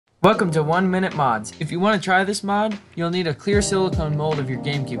Welcome to 1 Minute Mods. If you want to try this mod, you'll need a clear silicone mold of your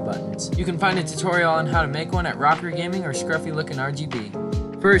Gamecube buttons. You can find a tutorial on how to make one at Rocker Gaming or Scruffy Lookin'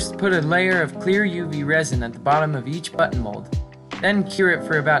 RGB. First, put a layer of clear UV resin at the bottom of each button mold. Then cure it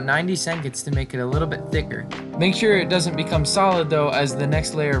for about 90 seconds to make it a little bit thicker. Make sure it doesn't become solid though, as the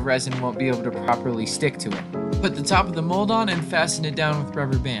next layer of resin won't be able to properly stick to it. Put the top of the mold on and fasten it down with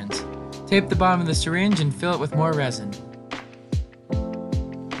rubber bands. Tape the bottom of the syringe and fill it with more resin.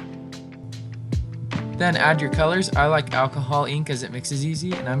 Then add your colors. I like alcohol ink as it mixes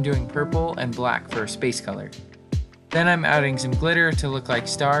easy, and I'm doing purple and black for space color. Then I'm adding some glitter to look like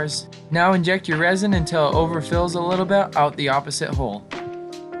stars. Now inject your resin until it overfills a little bit out the opposite hole.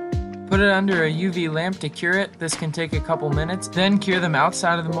 Put it under a UV lamp to cure it. This can take a couple minutes. Then cure them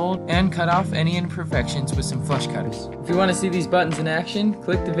outside of the mold and cut off any imperfections with some flush cutters. If you want to see these buttons in action,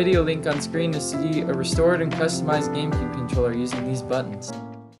 click the video link on screen to see a restored and customized GameCube controller using these buttons.